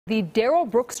The Darrell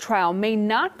Brooks trial may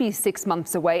not be 6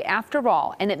 months away after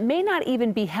all, and it may not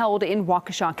even be held in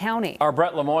Waukesha County. Our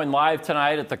Brett Lemoyne live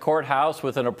tonight at the courthouse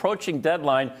with an approaching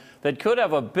deadline that could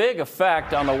have a big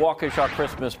effect on the Waukesha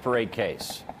Christmas parade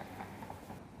case.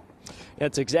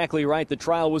 That's exactly right. The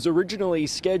trial was originally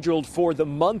scheduled for the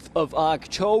month of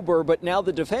October, but now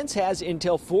the defense has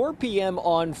until 4 p.m.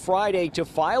 on Friday to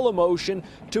file a motion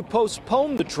to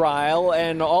postpone the trial,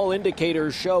 and all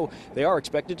indicators show they are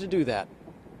expected to do that.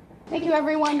 Thank you,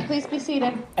 everyone. Please be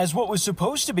seated. As what was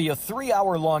supposed to be a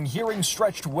 3-hour-long hearing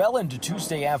stretched well into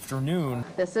Tuesday afternoon.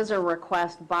 This is a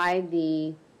request by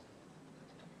the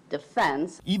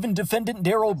defense. Even defendant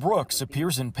Darrell Brooks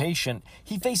appears impatient.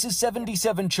 He faces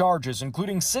 77 charges,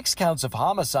 including 6 counts of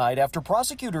homicide, after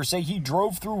prosecutors say he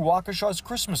drove through Waukesha's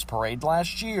Christmas parade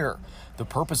last year. The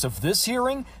purpose of this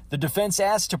hearing? The defense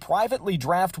asked to privately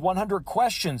draft 100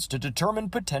 questions to determine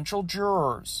potential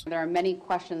jurors. There are many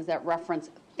questions that reference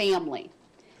family.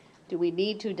 Do we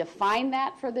need to define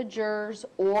that for the jurors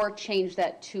or change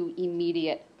that to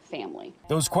immediate family?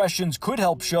 Those questions could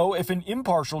help show if an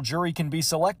impartial jury can be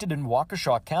selected in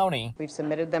Waukesha County. We've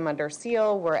submitted them under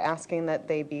seal. We're asking that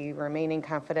they be remaining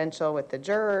confidential with the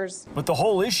jurors. But the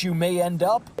whole issue may end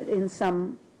up in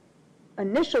some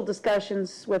initial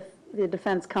discussions with the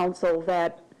defense counsel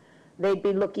that they'd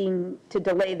be looking to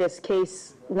delay this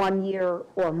case 1 year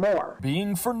or more.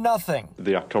 being for nothing.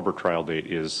 The October trial date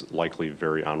is likely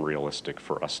very unrealistic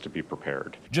for us to be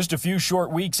prepared. Just a few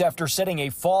short weeks after setting a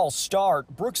false start,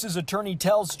 Brooks's attorney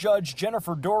tells Judge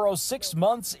Jennifer Doro 6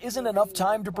 months isn't enough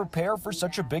time to prepare for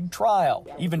such a big trial.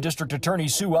 Even District Attorney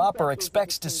Sue Opper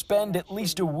expects to spend at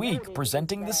least a week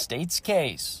presenting the state's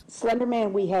case.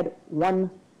 Slenderman, we had one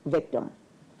victim.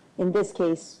 In this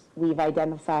case, we've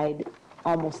identified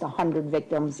almost 100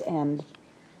 victims and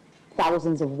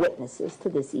thousands of witnesses to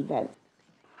this event.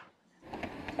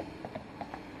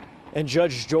 And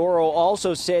Judge Doro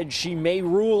also said she may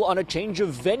rule on a change of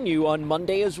venue on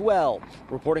Monday as well.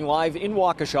 Reporting live in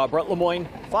Waukesha, Brett Lemoyne,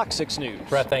 FOX 6 News.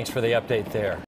 Brett, thanks for the update there.